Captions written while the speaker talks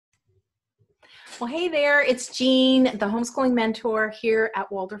Well, hey there, it's Jean, the homeschooling mentor here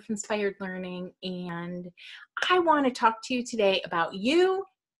at Waldorf-Inspired Learning, and I want to talk to you today about you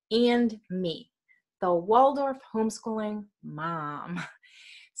and me, the Waldorf homeschooling mom.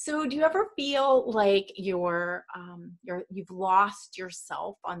 So do you ever feel like you've lost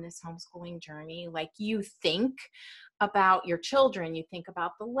yourself on this homeschooling journey? Like you think about your children, you think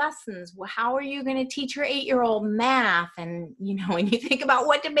about the lessons. Well, how are you going to teach your 8-year-old math? And and you think about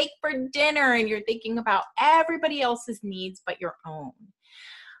what to make for dinner, and you're thinking about everybody else's needs but your own.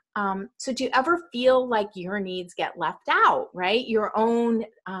 So do you ever feel like your needs get left out, right? Your own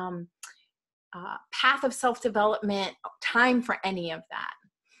path of self-development, time for any of that.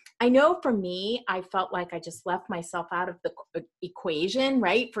 I know for me, I felt like I just left myself out of the equation,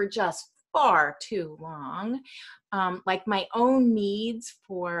 right, for just far too long. Like my own needs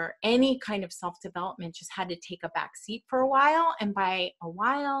for any kind of self-development just had to take a back seat for a while. And by a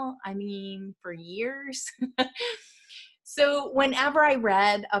while, I mean for years. So whenever I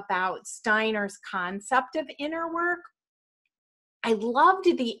read about Steiner's concept of inner work, I loved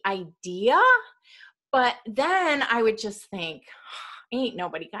the idea, but then I would just think, ain't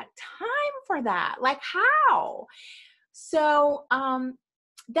nobody got time for that. Like how? So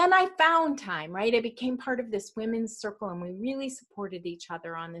then I found time, right? I became part of this women's circle, and we really supported each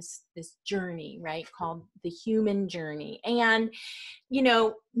other on this journey, right? Called the human journey. And,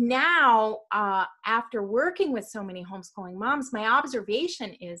 now after working with so many homeschooling moms, my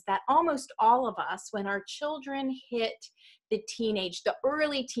observation is that almost all of us, when our children hit the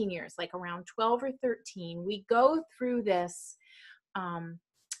early teen years, like around 12 or 13, we go through this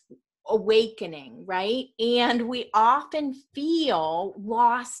awakening, right? And we often feel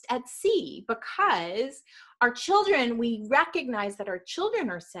lost at sea because we recognize that our children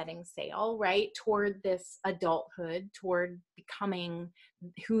are setting sail, right, toward this adulthood, toward becoming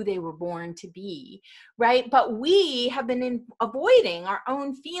who they were born to be, right? But we have been avoiding our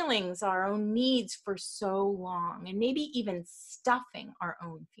own feelings, our own needs for so long, and maybe even stuffing our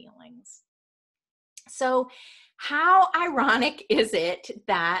own feelings. So how ironic is it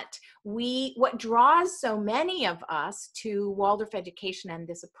that what draws so many of us to Waldorf education and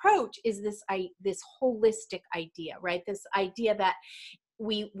this approach is this holistic idea, right? This idea that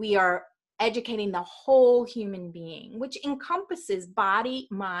we are educating the whole human being, which encompasses body,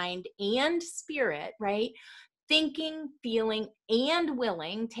 mind, and spirit, right? Thinking, feeling, and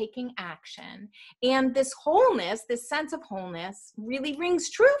willing, taking action. And this wholeness, this sense of wholeness really rings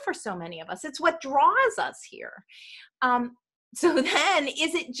true for so many of us. It's what draws us here. So then,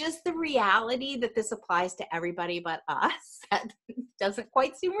 is it just the reality that this applies to everybody but us? That doesn't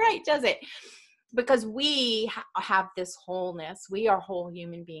quite seem right, does it? Because we have this wholeness. We are whole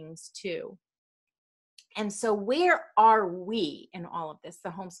human beings too. And so where are we in all of this, the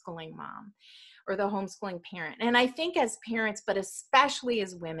homeschooling mom or the homeschooling parent? And I think as parents, but especially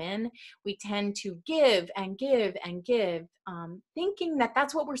as women, we tend to give and give and give, thinking that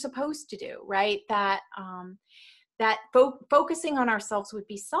that's what we're supposed to do, right? That focusing on ourselves would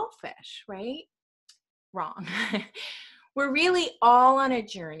be selfish, right? Wrong. We're really all on a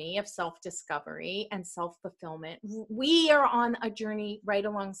journey of self-discovery and self-fulfillment. We are on a journey right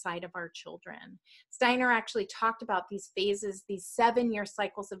alongside of our children. Steiner actually talked about these phases, these 7-year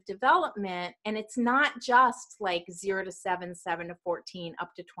cycles of development, and it's not just like 0 to 7, 7 to 14,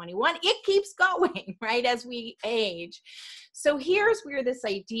 up to 21. It keeps going, right, as we age. So here's where this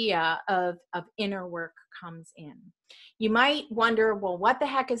idea of inner work comes in. You might wonder, well, what the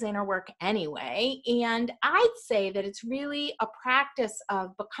heck is inner work anyway? And I'd say that it's really a practice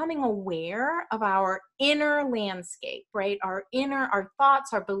of becoming aware of our inner landscape, right? Our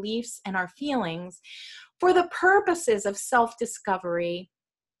thoughts, our beliefs, and our feelings for the purposes of self-discovery,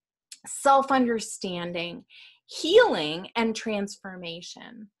 self-understanding, healing, and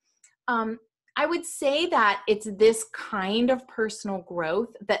transformation. I would say that it's this kind of personal growth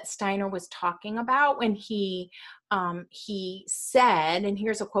that Steiner was talking about when he said, and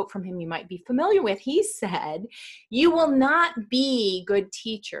here's a quote from him you might be familiar with. He said, "You will not be good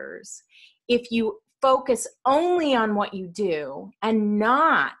teachers if you focus only on what you do and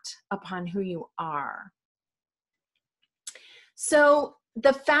not upon who you are." So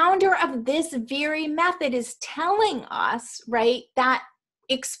the founder of this very method is telling us, right, that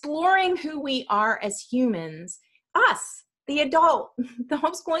exploring who we are as humans, us, the adult, the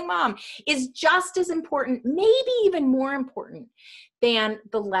homeschooling mom, is just as important, maybe even more important than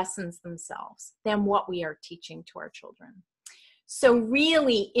the lessons themselves, than what we are teaching to our children. So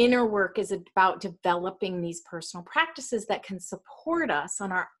really, inner work is about developing these personal practices that can support us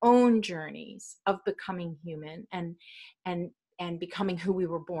on our own journeys of becoming human and and becoming who we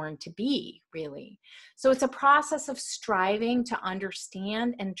were born to be, really. So it's a process of striving to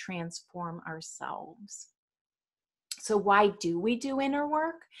understand and transform ourselves. So why do we do inner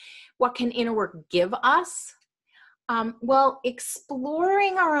work? What can inner work give us? Well,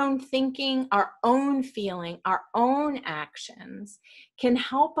 exploring our own thinking, our own feeling, our own actions can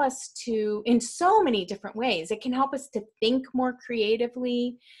help us to, in so many different ways. It can help us to think more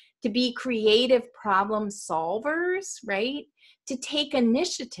creatively, to be creative problem solvers, right? To take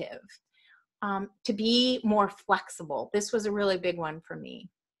initiative, to be more flexible. This was a really big one for me.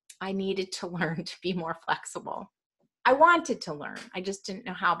 I needed to learn to be more flexible. I wanted to learn. I just didn't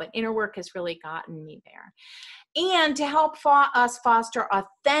know how, but inner work has really gotten me there. And to help us foster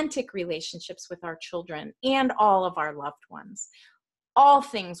authentic relationships with our children and all of our loved ones. All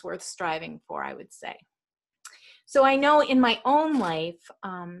things worth striving for, I would say. So I know in my own life,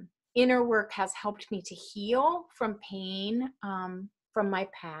 inner work has helped me to heal from pain from my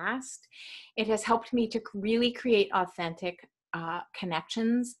past. It has helped me to really create authentic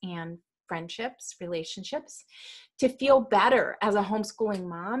connections and friendships, relationships, to feel better as a homeschooling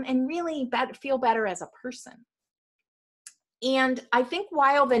mom and really feel better as a person. And I think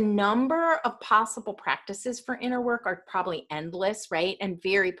while the number of possible practices for inner work are probably endless, right, and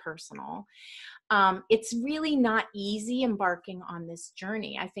very personal, it's really not easy embarking on this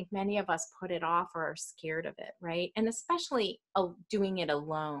journey. I think many of us put it off or are scared of it, right? And especially doing it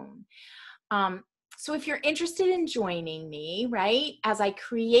alone. So if you're interested in joining me, right, as I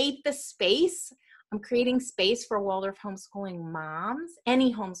create the space, I'm creating space for Waldorf homeschooling moms,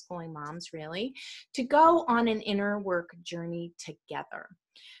 any homeschooling moms really, to go on an inner work journey together.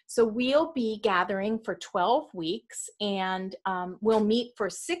 So we'll be gathering for 12 weeks and we'll meet for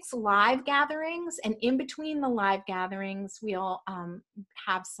 6 live gatherings. And in between the live gatherings, we'll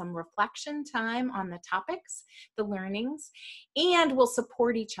have some reflection time on the topics, the learnings, and we'll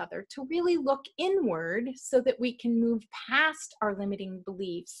support each other to really look inward so that we can move past our limiting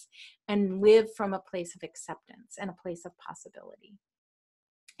beliefs and live from a place of acceptance and a place of possibility.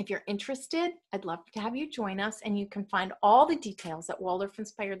 If you're interested, I'd love to have you join us, and you can find all the details at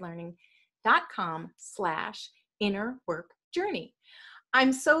waldorfinspiredlearning.com/innerworkjourney.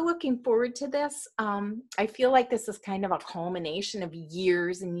 I'm so looking forward to this. I feel like this is kind of a culmination of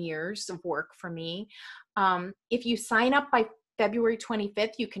years and years of work for me. If you sign up by February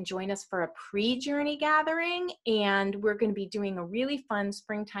 25th, you can join us for a pre-journey gathering, and we're going to be doing a really fun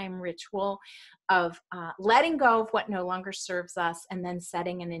springtime ritual of letting go of what no longer serves us and then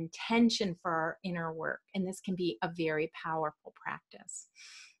setting an intention for our inner work. And this can be a very powerful practice.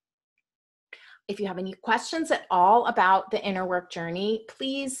 If you have any questions at all about the inner work journey,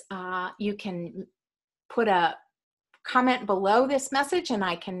 please, you can put a comment below this message and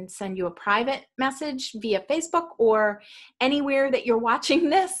I can send you a private message via Facebook or anywhere that you're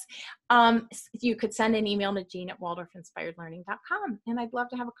watching this. You could send an email to Jean@waldorfinspiredlearning.com, and I'd love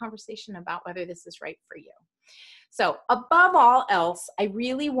to have a conversation about whether this is right for you. So above all else, I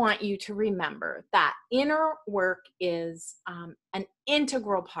really want you to remember that inner work is an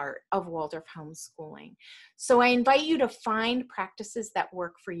integral part of Waldorf homeschooling. So I invite you to find practices that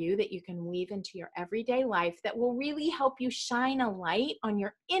work for you that you can weave into your everyday life that will really help you shine a light on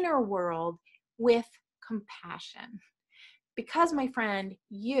your inner world with compassion. Because, my friend,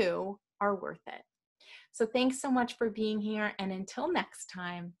 you are worth it. So thanks so much for being here, and until next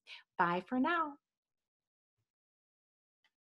time, bye for now.